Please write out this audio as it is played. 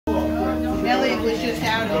was just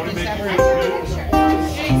out of December.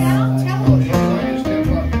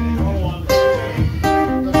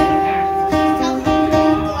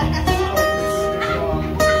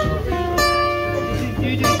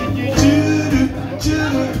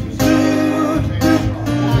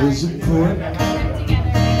 There's a port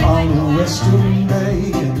on the western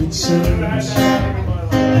bay, and it serves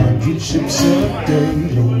 100 ships a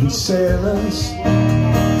day. Lonely sailors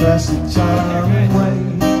pass the time away,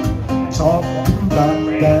 talking about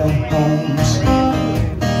their homes.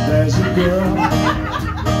 There's a girl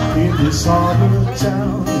in this harbor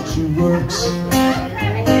town that she works,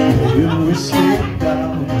 laying whiskey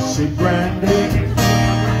down. I say, Brandy,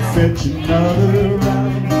 fetch another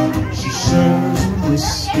round. She serves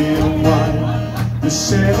whiskey and wine. The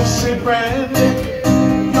sailor said, Brandy,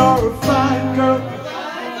 you're a fine girl,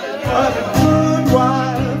 but a good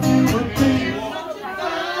wife you would be.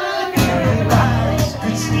 And eyes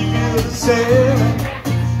could steal the sailor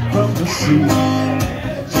from the sea.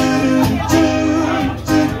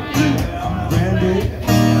 Brandy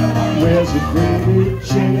wears a braided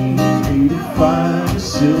chain made of fine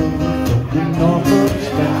silver from the Norfolk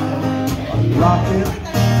down. A locket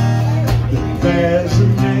that bears the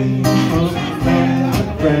name of the man that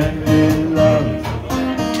Brandy loved.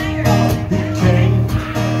 He came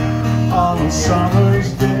on a summer's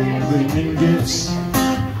day, bringing gifts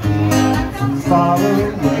from far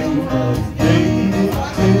away, but they didn't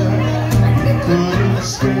care. He couldn't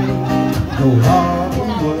stay, no harbor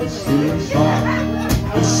was his home.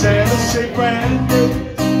 The sailor said, Brandy,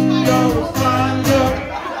 you're a fine girl,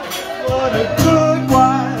 what a good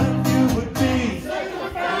wife you would be.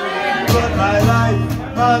 But my life,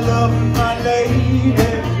 my love, and my lady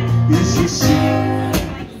is the sea.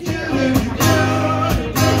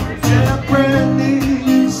 Yeah, Brandy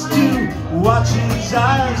used to watch his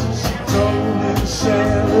eyes as she told him a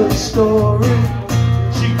sailor's story.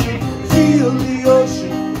 She could feel the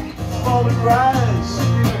ocean fall and rise.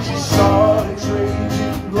 She saw its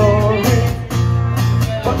raging glory.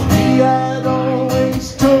 But he had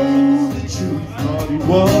always told the truth, thought he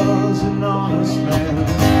was an honest man.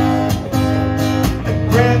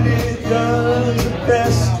 Brandy does the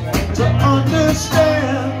best to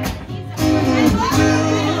understand.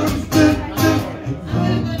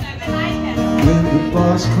 When the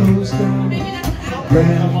bars close down,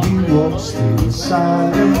 Brandy walks through the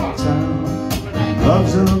silent town.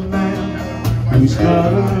 Loves a man who's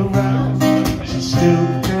not around. She still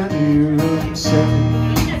can't hear him say.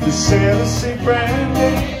 The sailor say,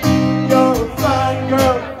 Brandy, you're a fine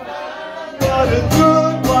girl, what a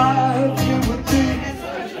good wife you would be.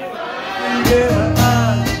 Yeah, my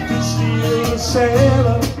eyes can steal a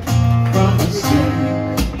sailor from the sea.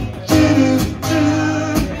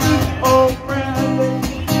 Oh, Brandy,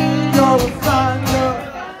 you're a fine girl,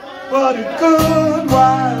 what a good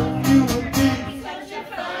wife you would be.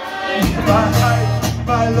 My life,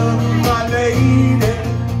 my love, my lady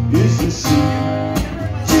is the sea.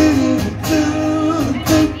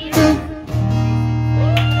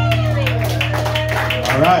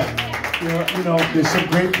 All right. You know, there's some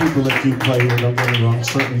great people that do play here, don't get me wrong,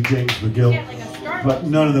 certainly James McGill, but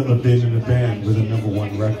none of them have been in a band with a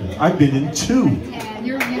 #1 record. I've been in 2.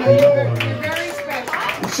 You're very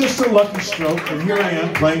special. It's just a lucky stroke, and here I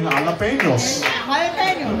am playing Jalapenos.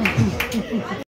 Jalapenos.